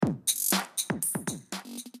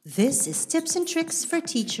This is Tips and Tricks for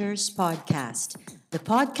Teachers podcast, the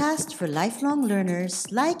podcast for lifelong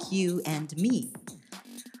learners like you and me.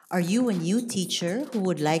 Are you a new teacher who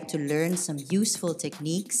would like to learn some useful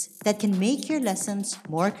techniques that can make your lessons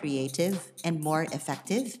more creative and more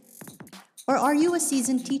effective? Or are you a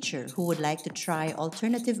seasoned teacher who would like to try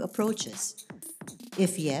alternative approaches?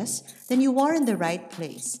 If yes, then you are in the right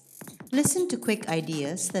place. Listen to quick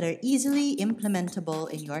ideas that are easily implementable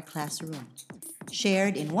in your classroom,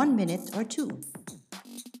 shared in 1 minute or two.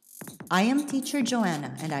 I am Teacher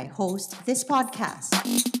Joanna and I host this podcast.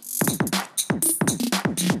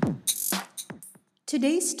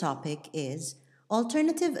 Today's topic is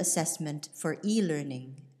alternative assessment for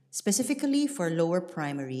e-learning, specifically for lower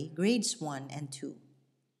primary grades 1 and 2.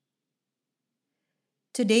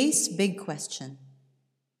 Today's big question: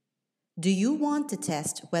 do you want to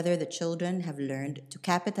test whether the children have learned to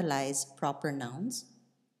capitalize proper nouns?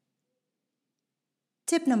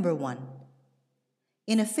 Tip number 1.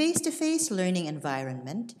 In a face-to-face learning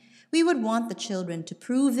environment, we would want the children to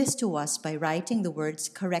prove this to us by writing the words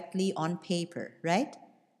correctly on paper, right?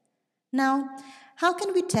 Now, how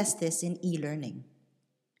can we test this in e-learning?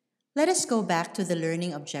 Let us go back to the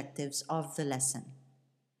learning objectives of the lesson.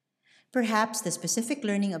 Perhaps the specific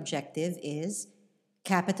learning objective is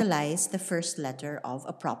capitalize the first letter of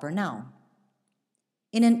a proper noun.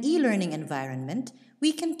 In an e-learning environment,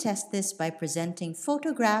 we can test this by presenting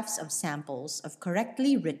photographs of samples of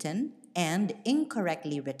correctly written and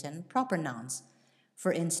incorrectly written proper nouns.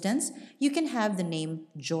 For instance, you can have the name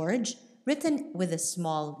George written with a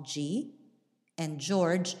small g and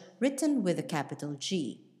George written with a capital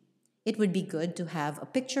G. It would be good to have a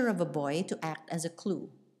picture of a boy to act as a clue.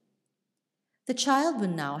 The child will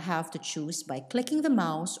now have to choose by clicking the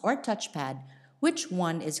mouse or touchpad which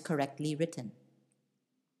one is correctly written.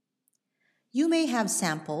 You may have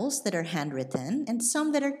samples that are handwritten and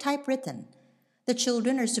some that are typewritten. The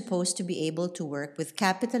children are supposed to be able to work with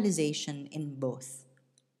capitalization in both.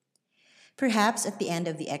 Perhaps at the end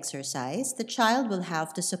of the exercise, the child will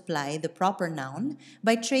have to supply the proper noun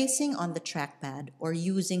by tracing on the trackpad or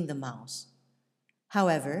using the mouse.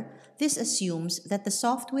 However, this assumes that the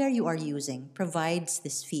software you are using provides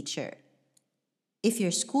this feature. If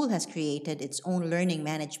your school has created its own learning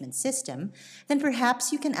management system, then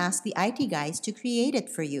perhaps you can ask the IT guys to create it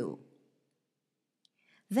for you.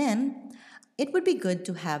 Then, it would be good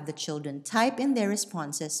to have the children type in their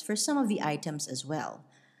responses for some of the items as well,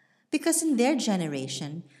 because in their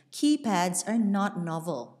generation, keypads are not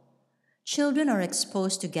novel. Children are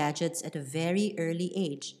exposed to gadgets at a very early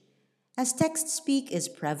age. As text speak is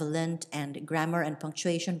prevalent and grammar and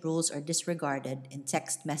punctuation rules are disregarded in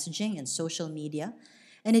text messaging and social media,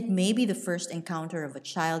 and it may be the first encounter of a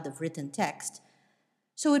child of written text,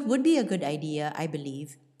 so it would be a good idea, I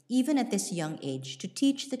believe, even at this young age, to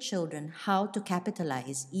teach the children how to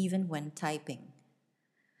capitalize even when typing.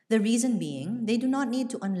 The reason being, they do not need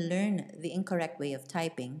to unlearn the incorrect way of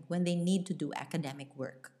typing when they need to do academic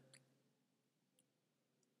work.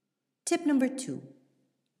 Tip number 2.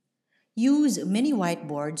 Use mini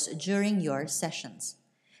whiteboards during your sessions.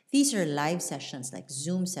 These are live sessions like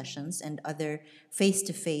Zoom sessions and other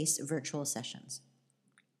face-to-face virtual sessions.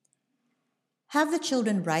 Have the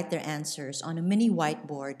children write their answers on a mini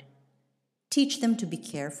whiteboard. Teach them to be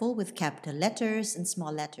careful with capital letters and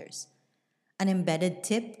small letters. An embedded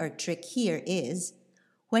tip or trick here is,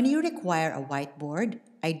 when you require a whiteboard,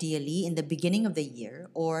 ideally in the beginning of the year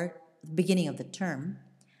or the beginning of the term,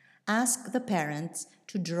 ask the parents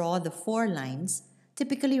to draw the 4 lines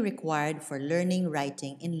typically required for learning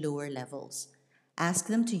writing in lower levels. Ask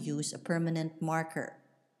them to use a permanent marker.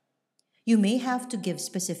 You may have to give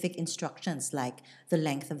specific instructions like the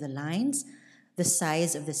length of the lines, the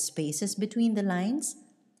size of the spaces between the lines.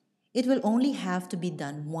 It will only have to be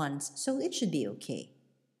done once, so it should be okay.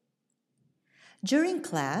 During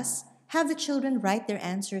class, have the children write their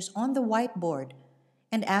answers on the whiteboard,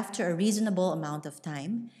 and after a reasonable amount of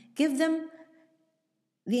time, give them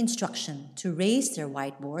the instruction to raise their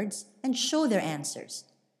whiteboards and show their answers.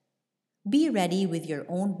 Be ready with your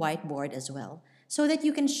own whiteboard as well, so that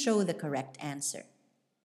you can show the correct answer.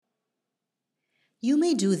 You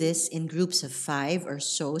may do this in groups of 5 or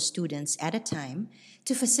so students at a time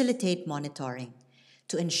to facilitate monitoring,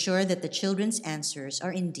 to ensure that the children's answers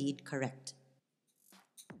are indeed correct.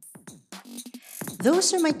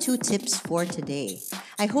 Those are my 2 tips for today.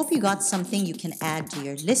 I hope you got something you can add to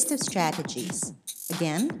your list of strategies.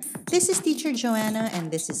 Again, this is Teacher Joanna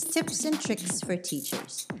and this is Tips and Tricks for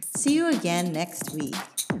Teachers. See you again next week.